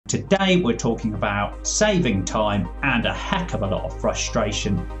Today we're talking about saving time and a heck of a lot of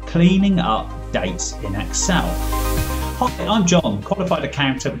frustration cleaning up dates in Excel. Hi, I'm John, qualified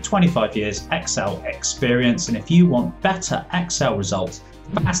accountant with 25 years Excel experience, and if you want better Excel results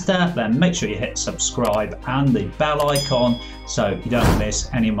faster, then make sure you hit subscribe and the bell icon so you don't miss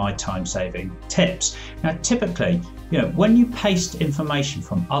any of my time-saving tips. Now typically, when you paste information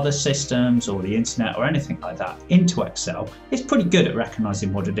from other systems or the internet or anything like that into Excel, it's pretty good at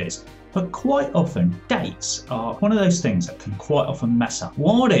recognizing what it is. But quite often, dates are one of those things that can quite often mess up.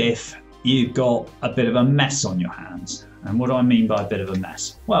 What if you've got a bit of a mess on your hands? And what do I mean by a bit of a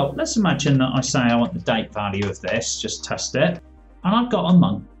mess? Well, let's imagine that I say I want the date value of this, just test it. And I've got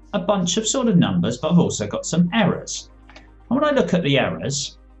a bunch of sort of numbers, but I've also got some errors. And when I look at the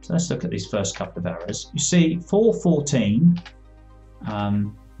errors, so let's look at these first couple of errors. You see 4, 14,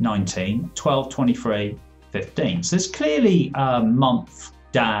 19, 12, 23, 15. So there's clearly a month,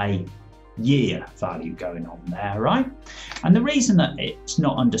 day, year value going on there, right? And the reason that it's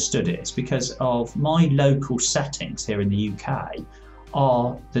not understood is because of my local settings here in the UK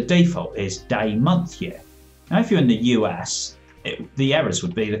the default is day, month, year. Now if you're in the US, the errors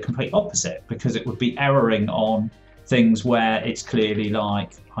would be the complete opposite, because it would be erroring on things where it's clearly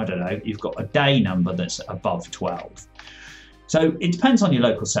like, I don't know, you've got a day number that's above 12. So it depends on your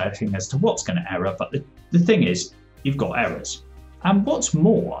local setting as to what's going to error, but the thing is, you've got errors. And what's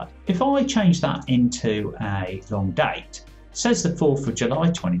more, if I change that into a long date, it says the 4th of July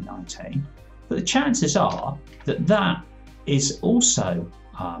 2019, but the chances are that that is also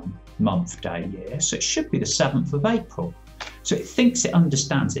month, day, year, so it should be the 7th of April. So it thinks it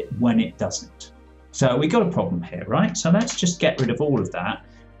understands it when it doesn't. So we got a problem here, right? So let's just get rid of all of that.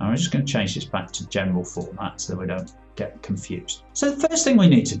 And we're just going to change this back to general format so that we don't get confused. So the first thing we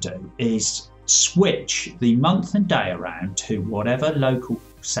need to do is switch the month and day around to whatever local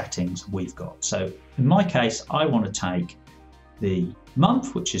settings we've got. So in my case, I want to take the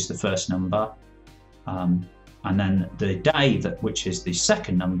month, which is the first number, and then the day, which is the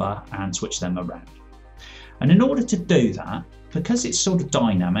second number, and switch them around. And in order to do that, because it's sort of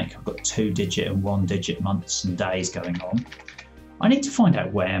dynamic, I've got 2-digit and 1-digit months and days going on, I need to find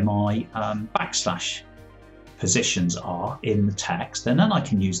out where my backslash positions are in the text, and then I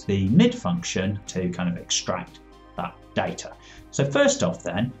can use the mid function to kind of extract that data. So first off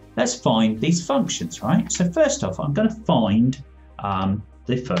then, let's find these functions, right? So first off, I'm going to find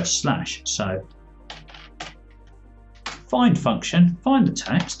the first slash. So find function, find the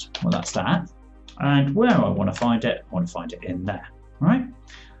text, well that's that. And where I want to find it, I want to find it in there, right?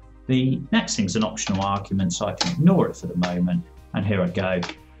 The next thing is an optional argument, so I can ignore it for the moment. And here I go,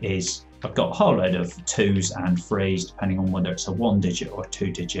 I've got a whole load of 2s and 3s, depending on whether it's a 1-digit or a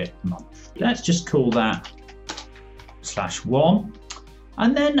 2-digit month. Let's just call that /1.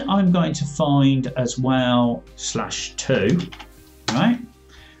 And then I'm going to find as well /2, right?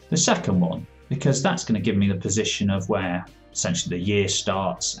 The second one, because that's going to give me the position of where essentially the year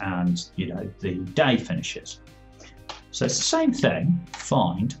starts and the day finishes. So it's the same thing,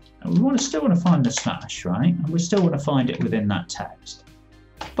 find, and we still want to find the slash, right? And we still want to find it within that text.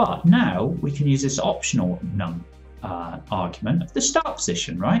 But now we can use this optional argument of the start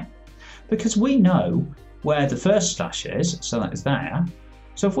position, right? Because we know where the first slash is, so that is there.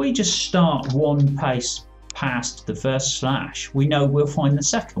 So if we just start one pace past the first slash, we know we'll find the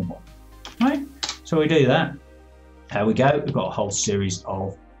second one, right? So we do that. There we go, we've got a whole series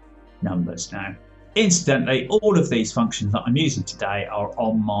of numbers now. Incidentally, all of these functions that I'm using today are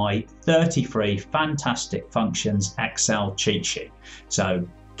on my 33 fantastic functions Excel cheat sheet. So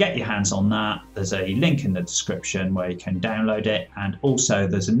get your hands on that. There's a link in the description where you can download it, and also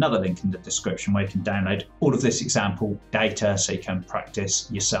there's another link in the description where you can download all of this example data so you can practice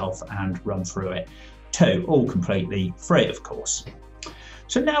yourself and run through it too, all completely free of course.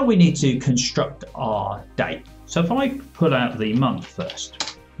 So now we need to construct our date. So if I pull out the month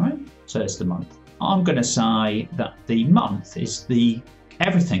first, right? So there's the month. I'm going to say that the month is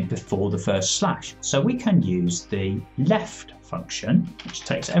everything before the first slash. So we can use the left function, which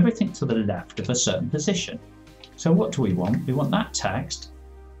takes everything to the left of a certain position. So what do we want? We want that text,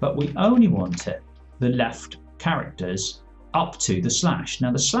 but we only want the left characters up to the slash.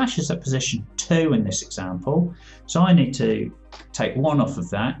 Now the slash is at position 2 in this example, so I need to take 1 off of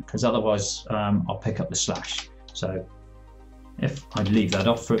that, because otherwise I'll pick up the slash. So if I leave that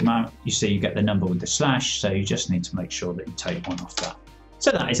off for a moment, you see you get the number with the slash, so you just need to make sure that you take 1 off that.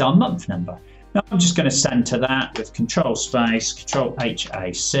 So that is our month number. Now I'm just going to center that with Control Space, Control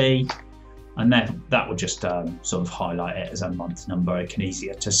HAC, and then that will just sort of highlight it as a month number, making it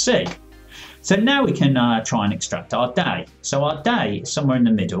easier to see. So now we can try and extract our day. So our day is somewhere in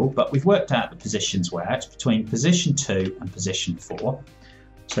the middle, but we've worked out the positions where it's between position 2 and position 4.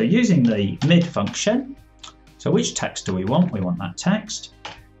 So using the mid function, so which text do we want? We want that text.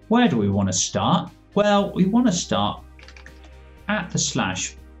 Where do we want to start? Well, we want to start at the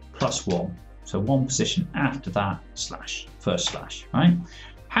slash plus 1. So one position after that slash, first slash, right?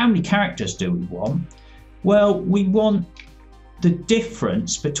 How many characters do we want? Well, we want the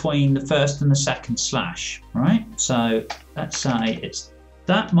difference between the first and the second slash, right? So let's say it's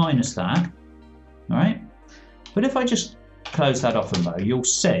that minus that, right? But if I just close that off and low, you'll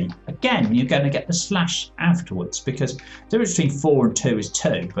see, again, you're going to get the slash afterwards because the difference between 4 and 2 is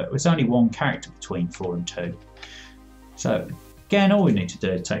 2, but there's only one character between 4 and 2. So again, all we need to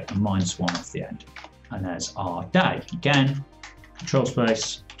do is take the -1 off the end. And there's our day. Again, control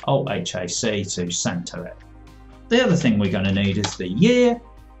space, Alt-HAC to center it. The other thing we're going to need is the year,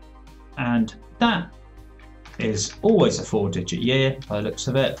 and that is always a 4-digit year by the looks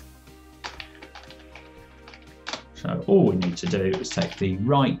of it. So all we need to do is take the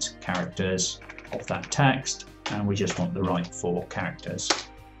right characters of that text, and we just want the right 4 characters,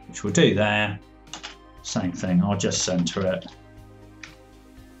 which we'll do there. Same thing, I'll just center it.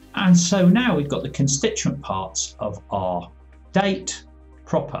 And so now we've got the constituent parts of our date,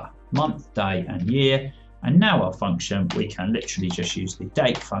 proper month, day and year. And now our function, we can literally just use the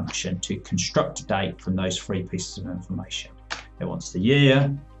date function to construct a date from those 3 pieces of information. It wants the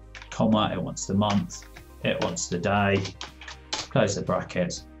year, comma, it wants the month, it wants the day, close the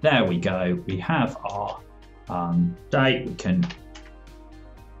brackets. There we go. We have our date. We can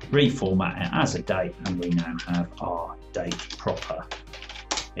reformat it as a date, and we now have our date proper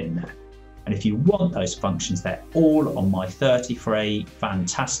in there. And if you want those functions, they're all on my 33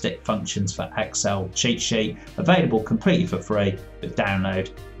 fantastic functions for Excel cheat sheet, available completely for free. The download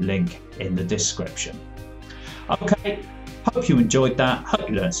link in the description. Okay, hope you enjoyed that. Hope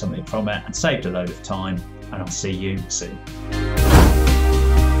you learned something from it and saved a load of time. And I'll see you soon.